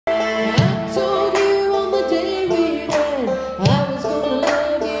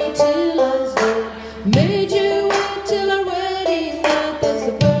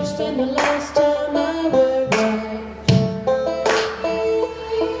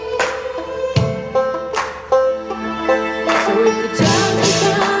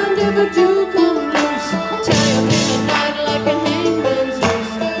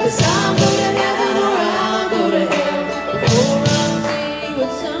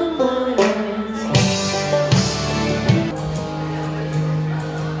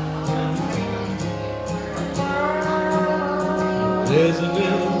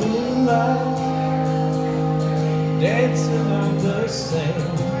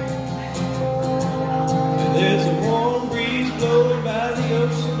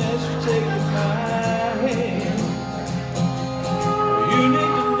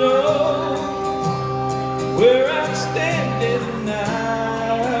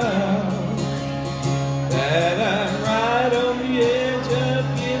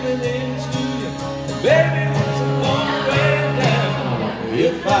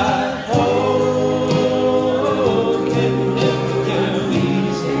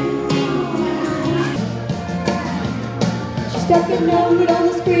note on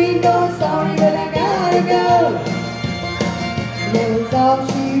the screen door, sorry but I gotta go. And that was all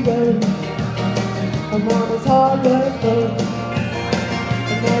she wrote. Her mama's heart was broke.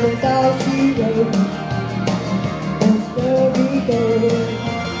 And that was all she wrote. And there we go.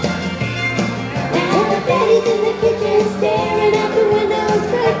 Now the daddy's in the kitchen staring out the window,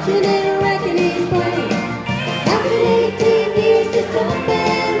 scratching and racking his brain. After 18 years just up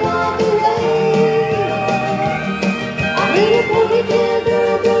and walk away. I mean a ponytail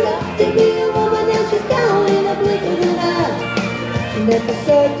girl grew up to be a woman, now she's gone in a blink of an eye. She left the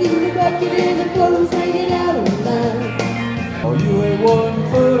suds in the bucket and the clothes hanging out on the line. Oh, you ain't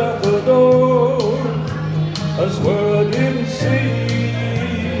 1 foot out the door, I swear I didn't see.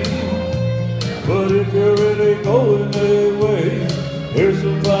 But if you're really going that way, here's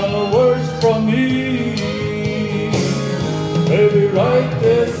some final words from me. Baby, write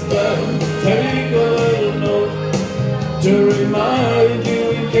this down, take a little note to remind you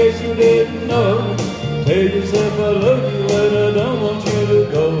in case you didn't know. Tell yourself I love you and I don't want you to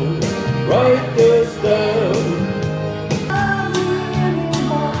go. Write this down.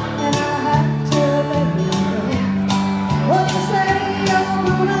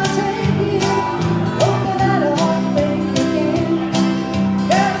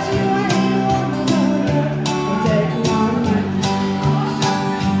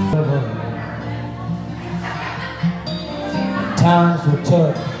 Times were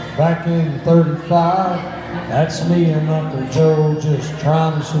tough back in '35. That's me and Uncle Joe just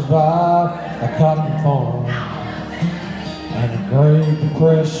trying to survive a cotton farm and a Great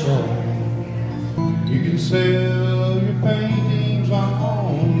Depression. You can sell your paintings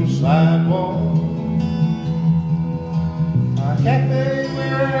on the sidewalk, a cafe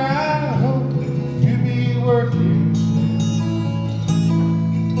where I hope you'll be working.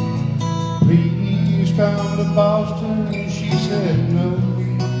 Please come to Boston. She said no,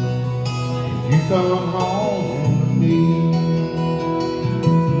 if you come home with me.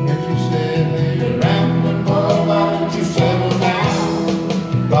 And she said, hey, rambling boy, why don't you settle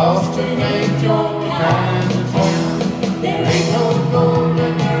down? Boston ain't your kind of town. There ain't no gold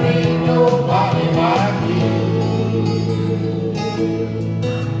and there ain't nobody like you.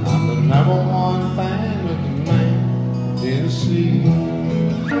 I'm the #1 fan of the man, Tennessee.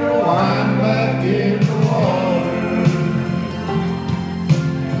 Wind back in the water.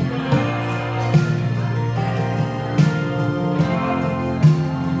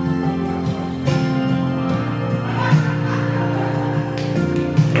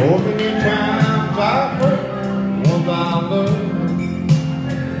 So many times I've heard about love.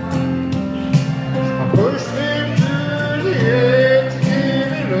 I pushed him to the edge to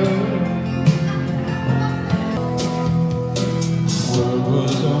give it up. World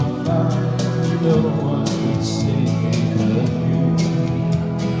was on fire, no one could see but you.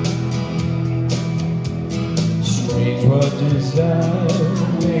 Strange what desire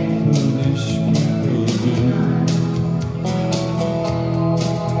make foolish people do.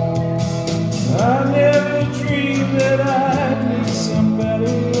 I never dreamed that I'd meet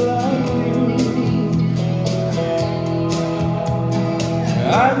somebody like you.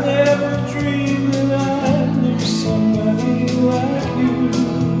 I never dreamed that I'd meet somebody like you.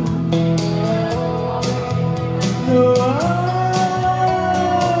 No, I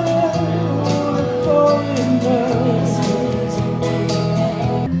wanna fall in love.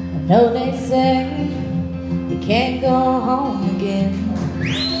 I know they say you can't go home again.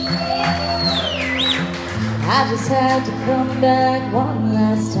 I just had to come back one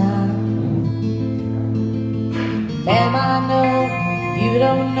last time. Damn, I know you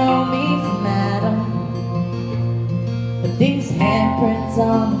don't know me from Adam, but these handprints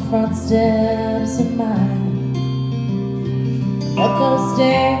on the front steps are mine. Up those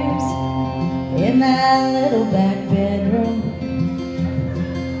stairs in that little back bedroom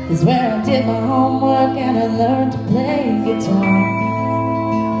is where I did my homework and I learned to play guitar.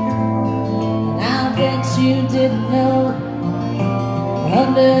 I bet you didn't know,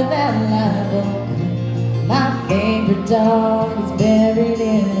 under that live oak, my favorite dog is buried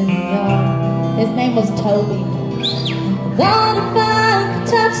in the yard. His name was Toby. I thought if I could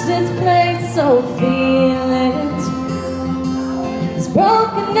touch this place, so feel it, this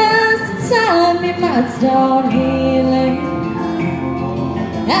brokenness inside me might start healing.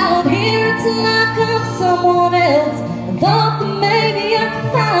 Out here it's like I'm someone else. I thought that maybe I could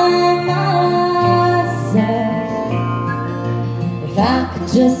find myself. If I could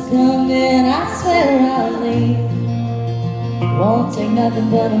just come in, I swear I'll leave. It won't take nothing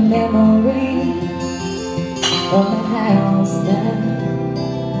but a memory from the house that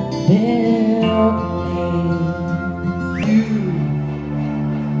built me. You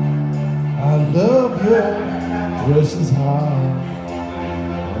just as high.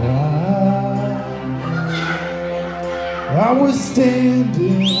 I was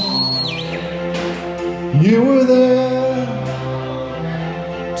standing, you were there,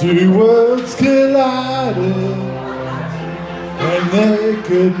 two worlds collided, and they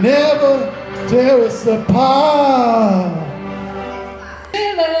could never tear us apart.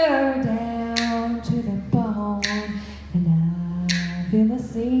 Feel her down to the bone, and I feel the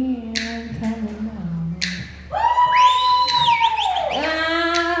sin coming on.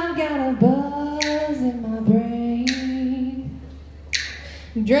 I've got a buzz in my brain,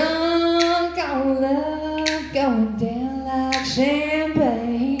 drunk on love, going down like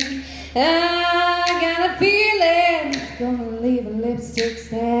champagne. I got a feeling it's gonna leave a lipstick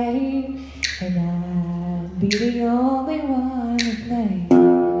stain, and I'll be the only one to play.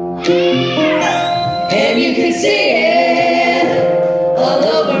 And you can see it all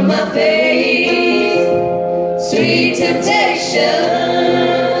over my face, sweet temptation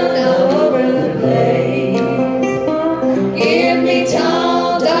all over the place. Give me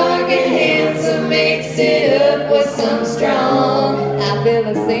tall, dark, and handsome, mix it up with some strong. I feel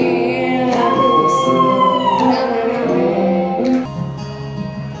the sin, I feel the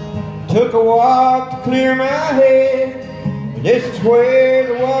sin. Took a walk to clear my head, and this is where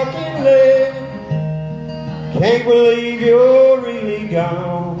the walking led. Can't believe you're really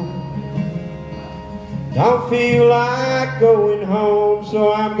gone. Don't feel like going home,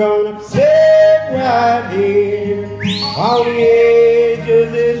 so I'm gonna sit right here on the edge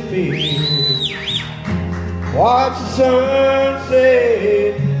of this pier. Watch the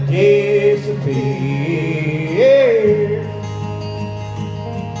sunset disappear.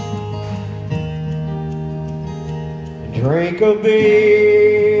 Drink a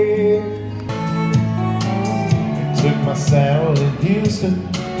beer. Took my saddle in Houston,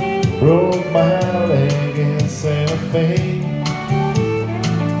 broke my leg in Santa Fe.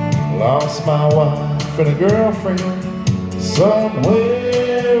 Lost my wife and a girlfriend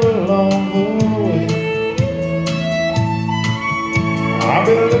somewhere along the way. I've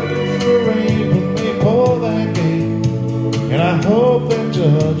been looking for rain when they pull that gate, and I hope that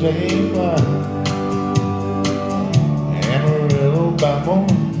judge ain't blind. Amarillo by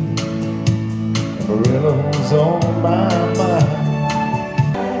morning, Amarillo's on my mind.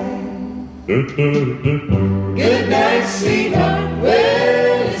 Good night, sweetheart.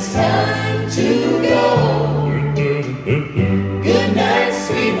 Well, it's time to go. Good night,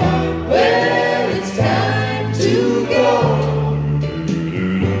 sweetheart. Well, it's time to go.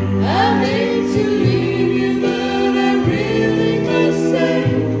 I hate to leave you, but I really must say,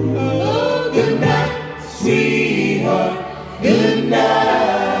 oh, good night, sweetheart. Good